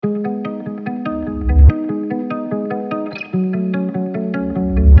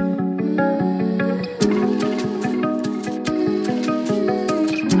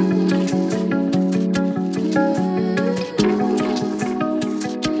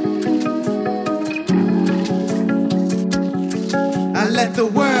let the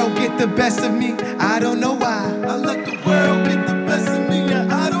world get the best of me, I don't know why. I let the world get the best of me, yeah,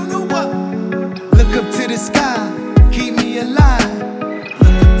 I don't know why. Look up to the sky, keep me alive.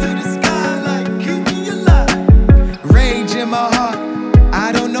 Look up to the sky like, keep me alive. Rage in my heart,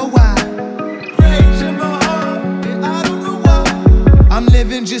 I don't know why. Rage in my heart, and I don't know why. I'm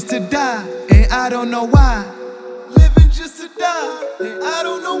living just to die, and I don't know why. Living just to die, and I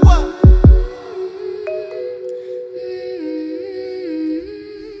don't know why.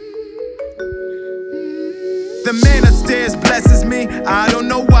 The man upstairs blesses me, I don't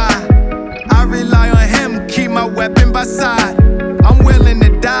know why. I rely on him, keep my weapon by side. I'm willing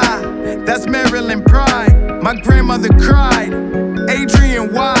to die, that's Maryland pride. My grandmother cried,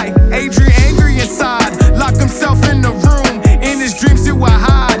 Adrian, why? Adrian angry inside, locked himself in the room. In his dreams he would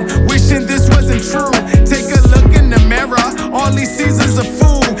hide, wishing this wasn't true. Take a look in the mirror, all he sees is a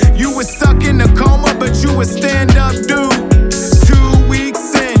fool. You were stuck in a coma, but you a stand-up dude. 2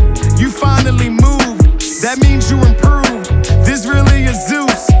 weeks in, you finally moved. That means you improved. This really is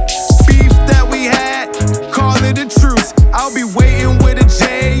Zeus. Beef that we had, call it a truce. I'll be waiting with a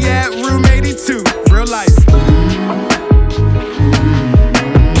J at room 82. Real life.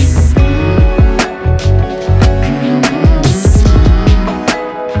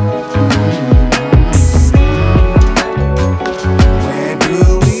 Where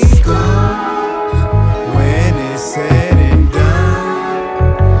do we go when it's said and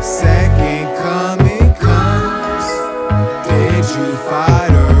done? Second coming. Did you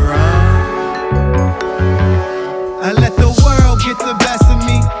fight or run? I let the world get the best of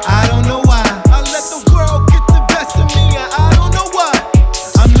me, I don't know why. I let the world get the best of me, and I don't know why.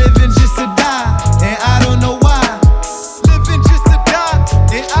 I'm living just to die, and I don't know why. Living just to die,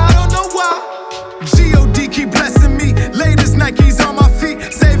 and I don't know why. G.O.D. keep blessing me, latest Nikes on my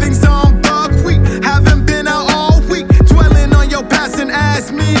feet, savings on buckwheat. Haven't been out all week, dwelling on your past and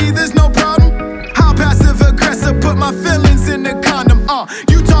ask me, there's no problem. How passive aggressive, put my feelings in the condom.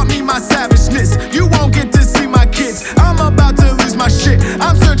 You taught me my savageness, you won't get to see my kids. I'm about to lose my shit,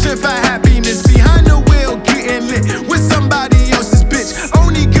 I'm searching for happiness.